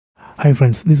Hi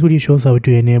friends, this video shows how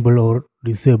to enable or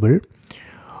disable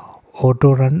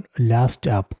Autorun Last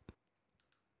App.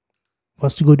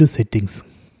 First go to settings,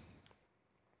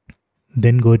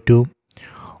 then go to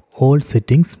all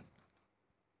settings,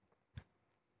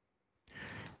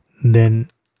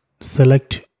 then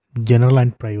select general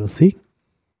and privacy,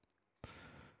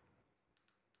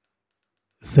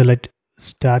 select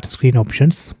start screen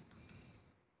options.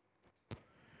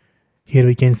 Here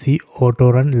we can see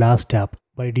Autorun Last App.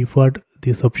 By default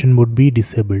this option would be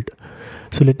disabled,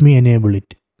 so let me enable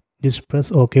it. Just press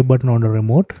OK button on the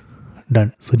remote.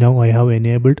 Done. So now I have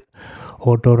enabled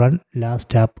Autorun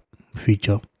Last App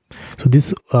feature. So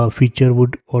this feature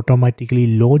would automatically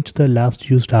launch the last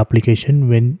used application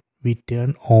when we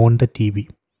turn on the TV.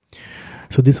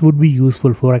 So this would be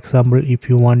useful. For example, if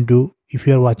you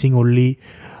are watching only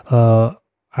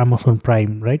Amazon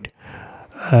Prime, right?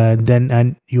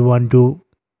 And you want to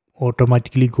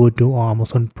automatically go to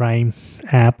Amazon Prime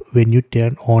app when you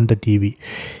turn on the TV.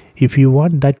 If you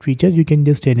want that feature, you can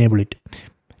just enable it.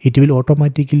 It will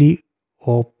automatically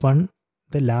open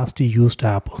the last used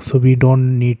app, so we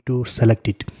don't need to select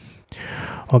it.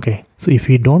 Okay, so if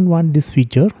you don't want this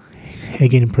feature,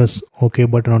 again press OK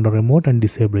button on the remote and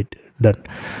disable it. Done.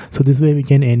 So this way we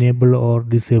can enable or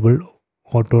disable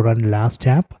Autorun Last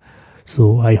App.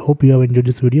 So I hope you have enjoyed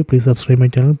this video. Please subscribe my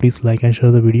channel, please like and share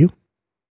the video.